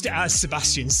 Just as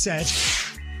Sebastian said.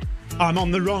 I'm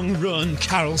on the wrong run,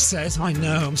 Carol says. I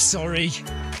know, I'm sorry.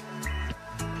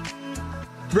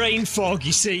 Brain fog,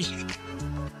 you see.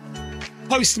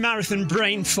 Post-marathon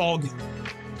brain fog.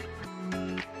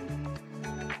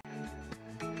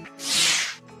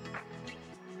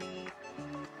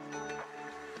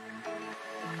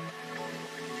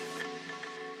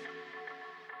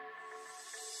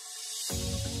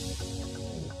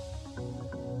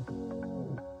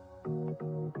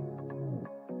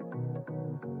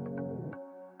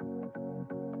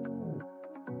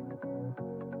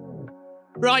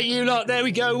 Right, you lot, there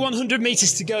we go. 100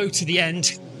 metres to go to the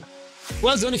end.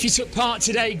 Well done if you took part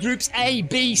today. Groups A,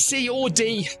 B, C or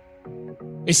D.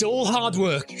 It's all hard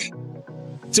work.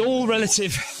 It's all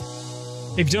relative.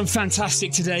 You've done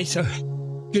fantastic today, so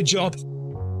good job.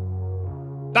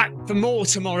 Back for more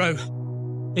tomorrow,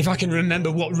 if I can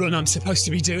remember what run I'm supposed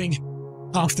to be doing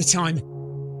half the time.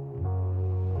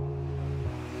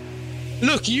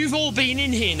 Look, you've all been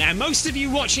in here now. Most of you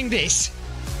watching this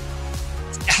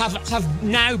have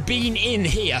now been in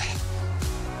here,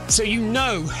 so you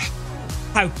know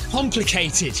how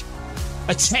complicated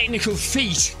a technical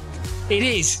feat it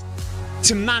is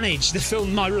to manage the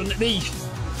Film My Run, the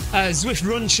Zwift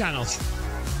Run channel.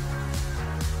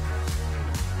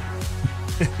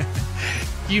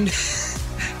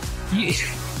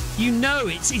 You know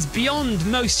it's beyond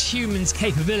most humans'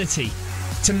 capability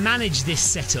to manage this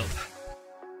setup.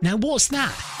 Now what's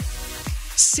that?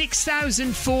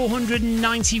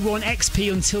 6,491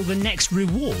 XP until the next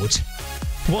reward.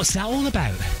 What's that all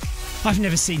about? I've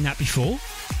never seen that before.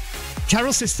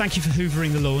 Carol says thank you for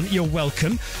hoovering the lawn. You're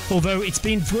welcome. Although it's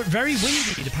been very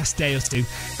windy the past day or two,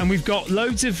 and we've got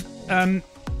loads of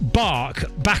bark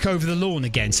back over the lawn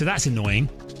again, so that's annoying.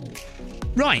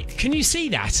 Right, can you see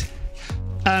that?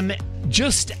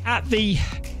 Just at the...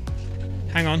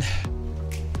 hang on.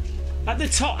 At the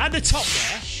top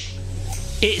there,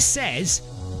 it says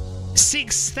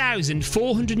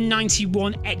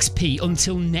 6,491 XP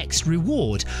until next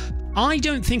reward. I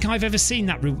don't think I've ever seen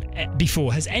that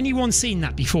before. Has anyone seen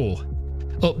that before?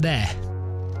 Up there.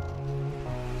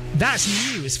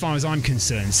 That's new as far as I'm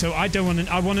concerned, so I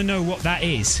want to know what that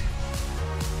is.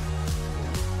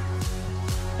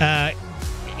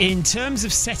 In terms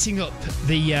of setting up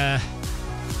the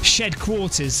shed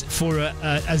quarters for a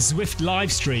Zwift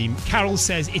live stream, Carol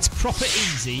says it's proper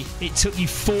easy. It took you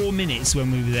 4 minutes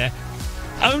when we were there.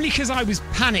 Only because I was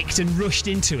panicked and rushed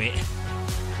into it.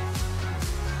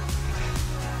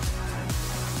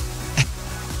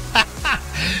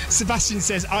 Sebastian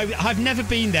says, I've never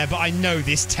been there, but I know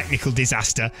this technical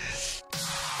disaster.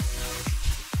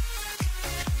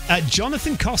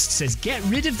 Jonathan Cost says, get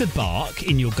rid of the bark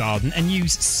in your garden and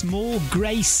use small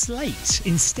grey slate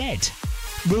instead.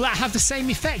 Will that have the same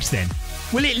effect then?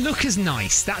 Will it look as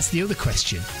nice? That's the other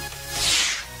question.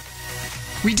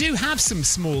 We do have some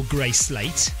small grey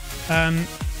slate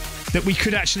that we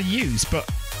could actually use, but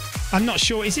I'm not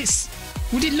sure. Would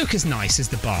it look as nice as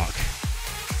the bark?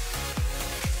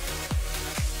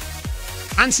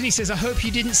 Anthony says, I hope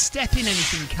you didn't step in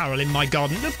anything, Carol, in my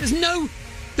garden. Look,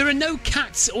 there are no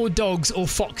cats or dogs or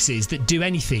foxes that do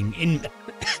anything in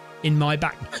my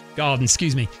back garden.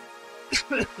 Excuse me.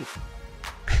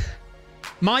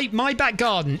 My back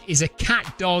garden is a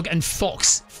cat, dog and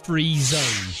fox free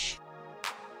zone.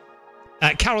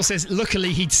 Carol says,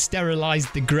 luckily he'd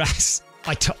sterilised the grass.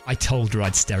 I told her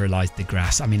I'd sterilised the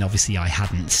grass. I mean, obviously I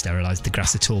hadn't sterilised the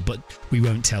grass at all, but we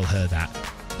won't tell her that.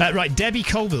 Right, Debbie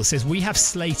Colville says, we have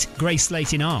grey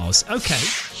slate in ours. Okay.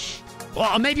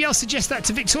 Well, maybe I'll suggest that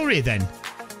to Victoria then.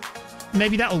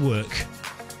 Maybe that'll work.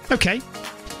 Okay.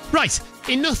 Right,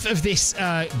 enough of this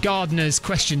gardener's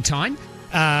question time.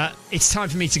 It's time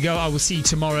for me to go. I will see you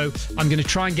tomorrow. I'm going to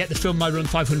try and get the Film My Run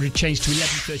 500 changed to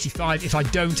 11:35. If I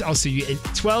don't, I'll see you at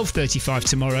 12:35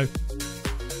 tomorrow.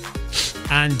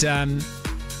 And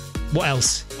what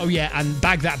else? Oh yeah, and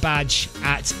bag that badge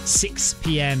at 6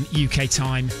 PM UK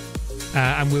time.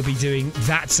 And we'll be doing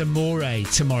That's Amore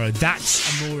tomorrow.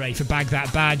 That's Amore for Bag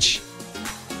That Badge.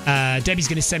 Debbie's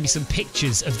going to send me some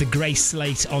pictures of the grey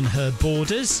slate on her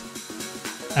borders.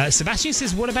 Sebastian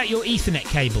says, what about your Ethernet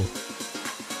cable?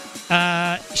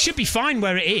 Should be fine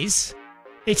where it is.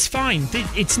 It's fine.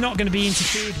 It's not going to be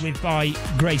interfered with by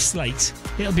grey slate.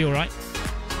 It'll be all right.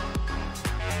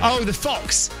 Oh, the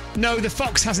fox. No, the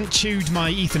fox hasn't chewed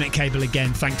my Ethernet cable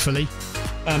again, thankfully.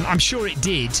 I'm sure it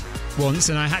did once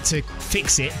and I had to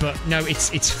fix it, but no,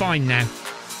 it's fine now.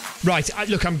 Right,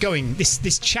 look, I'm going.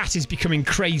 This chat is becoming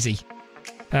crazy.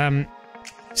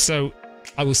 So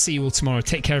I will see you all tomorrow.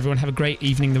 Take care, everyone. Have a great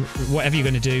evening. Whatever you're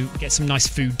going to do, get some nice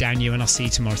food down you, and I'll see you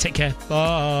tomorrow. Take care.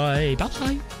 Bye.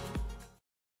 Bye-bye.